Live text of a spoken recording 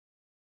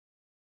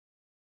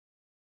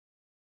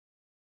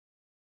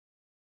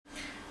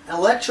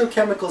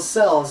Electrochemical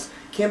cells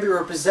can be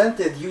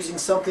represented using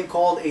something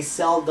called a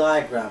cell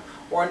diagram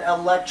or an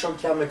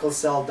electrochemical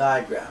cell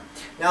diagram.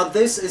 Now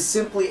this is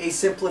simply a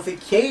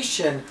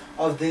simplification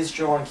of this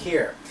drawing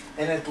here,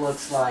 and it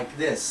looks like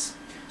this.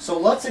 So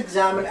let's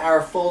examine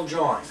our full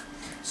drawing.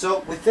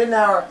 So within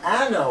our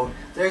anode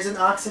there's an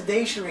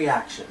oxidation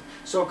reaction.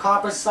 So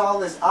copper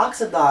solid is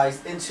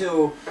oxidized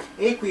into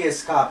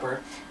aqueous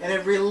copper and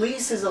it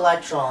releases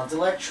electrons.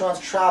 Electrons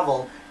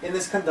travel in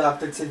this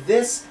conductor to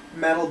this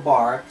metal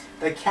bar,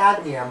 the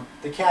cadmium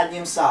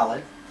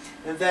solid,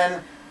 and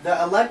then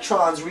the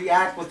electrons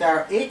react with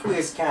our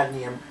aqueous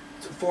cadmium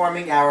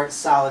forming our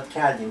solid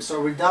cadmium.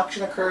 So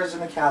reduction occurs in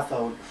the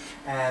cathode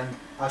and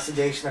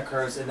oxidation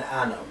occurs in the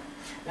anode.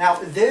 Now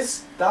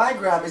this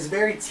diagram is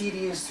very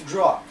tedious to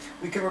draw.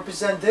 We can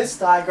represent this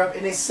diagram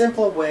in a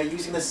simple way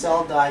using the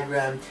cell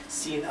diagram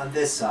seen on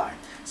this side.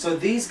 So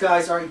these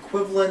guys are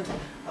equivalent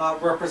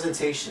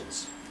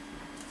representations.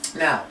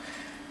 Now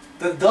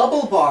the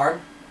double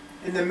bar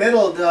in the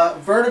middle, the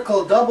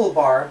vertical double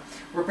bar,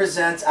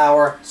 represents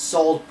our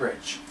salt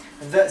bridge.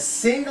 The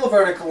single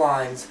vertical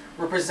lines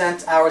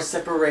represent our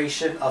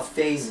separation of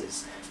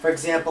phases. For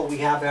example, we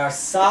have our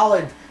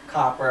solid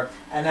copper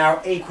and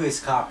our aqueous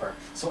copper.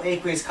 So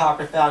aqueous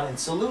copper found in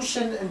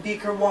solution in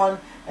beaker 1,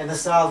 and the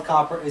solid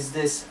copper is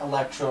this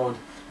electrode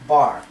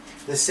bar.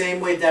 The same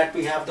way that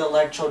we have the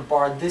electrode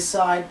bar on this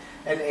side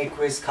and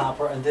aqueous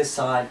copper on this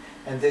side,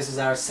 and this is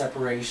our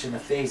separation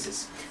of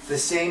phases. The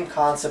same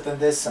concept on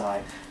this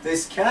side.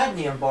 This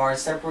cadmium bar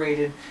is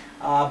separated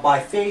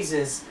by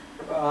phases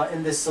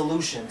in this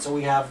solution. So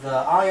we have the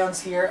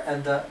ions here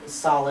and the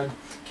solid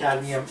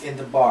cadmium in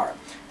the bar.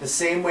 The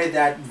same way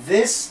that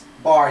this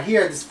bar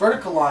here, this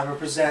vertical line,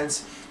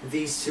 represents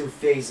these two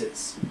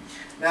phases.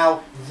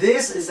 Now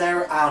this is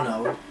our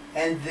anode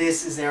and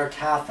this is our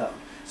cathode.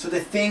 So the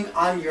thing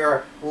on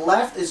your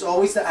left is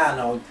always the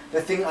anode,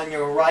 the thing on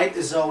your right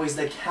is always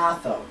the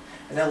cathode.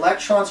 And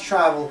electrons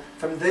travel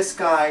from this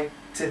guy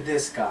to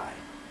this guy.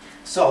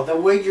 So the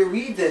way you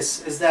read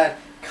this is that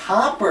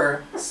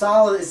copper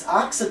solid is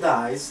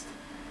oxidized,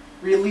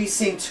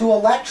 releasing 2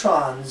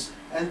 electrons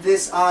and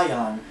this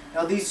ion.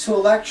 Now these 2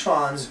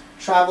 electrons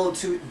travel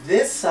to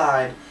this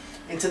side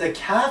into the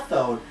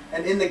cathode,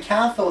 and in the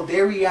cathode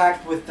they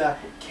react with the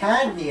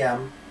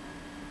cadmium,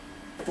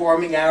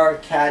 forming our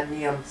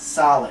cadmium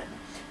solid.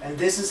 And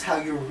this is how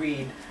you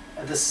read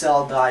the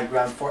cell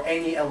diagram for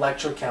any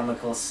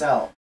electrochemical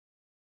cell.